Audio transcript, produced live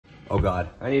Oh God,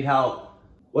 I need help.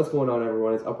 What's going on,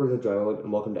 everyone? It's Upwards Adrenaline,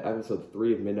 and welcome to episode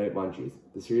 3 of Midnight Munchies,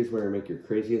 the series where we make your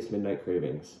craziest midnight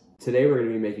cravings. Today we're going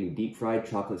to be making deep fried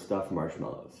chocolate stuffed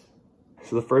marshmallows.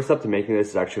 So the first step to making this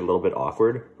is actually a little bit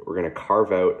awkward. We're going to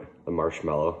carve out the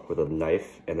marshmallow with a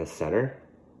knife in the center.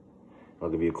 I'll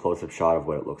give you a close-up shot of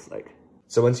what it looks like.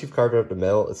 So once you've carved out the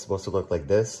middle, it's supposed to look like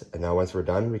this, and now once we're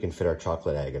done, we can fit our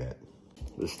chocolate egg in it.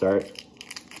 To start,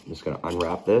 I'm just going to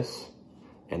unwrap this,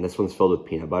 and this one's filled with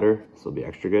peanut butter, so it'll be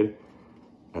extra good.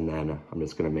 And then I'm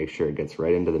just gonna make sure it gets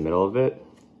right into the middle of it.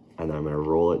 And then I'm gonna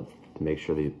roll it to make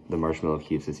sure the marshmallow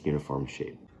keeps its uniform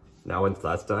shape. Now once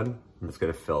that's done, I'm just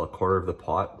gonna fill a quarter of the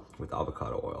pot with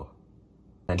avocado oil.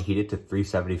 And heat it to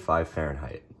 375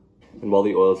 Fahrenheit. And while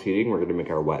the oil is heating, we're gonna make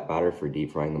our wet batter for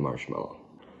deep frying the marshmallow.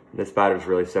 And this batter is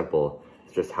really simple.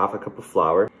 It's just half a cup of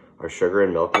flour, our sugar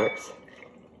and milk mix,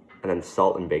 and then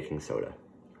salt and baking soda.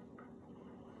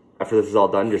 After this is all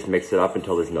done, just mix it up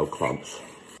until there's no clumps,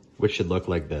 which should look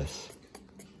like this.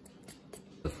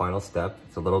 The final step,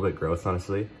 it's a little bit gross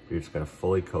honestly, you're just gonna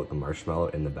fully coat the marshmallow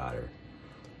in the batter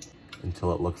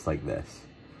until it looks like this.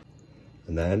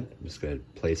 And then I'm just gonna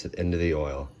place it into the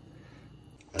oil.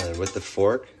 And then with the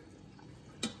fork,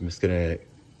 I'm just gonna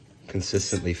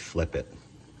consistently flip it.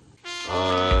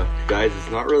 Guys,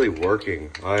 it's not really working.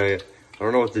 I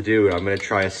don't know what to do. I'm gonna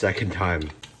try a second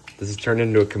time. This has turned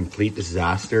into a complete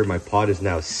disaster. My pot is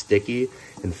now sticky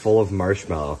and full of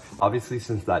marshmallow. Obviously,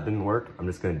 since that didn't work, I'm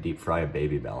just gonna deep fry a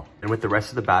Baby Bell. And with the rest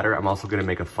of the batter, I'm also gonna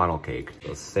make a funnel cake.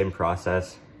 So same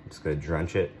process, I'm just gonna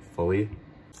drench it fully.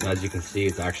 As you can see,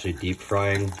 it's actually deep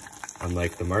frying,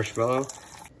 unlike the marshmallow.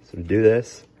 So do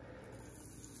this,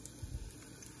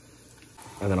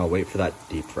 and then I'll wait for that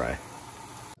deep fry.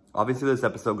 Obviously, this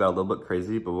episode got a little bit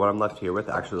crazy, but what I'm left here with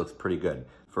actually looks pretty good.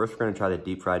 First, we're gonna try the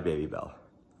deep fried Baby Bell.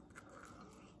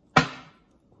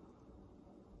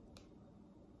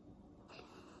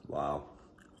 Wow,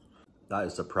 that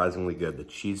is surprisingly good. The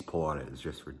cheese pull on it is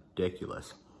just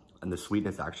ridiculous. And the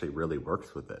sweetness actually really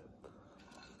works with it.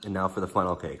 And now for the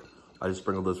funnel cake. I just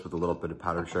sprinkled this with a little bit of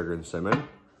powdered sugar and cinnamon.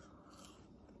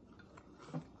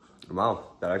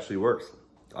 Wow, that actually works.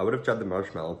 I would have tried the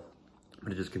marshmallow,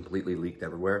 but it just completely leaked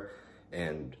everywhere.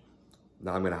 And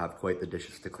now I'm gonna have quite the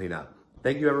dishes to clean up.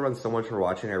 Thank you everyone so much for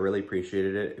watching. I really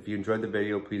appreciated it. If you enjoyed the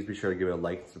video, please be sure to give it a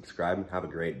like and subscribe, and have a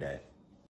great day.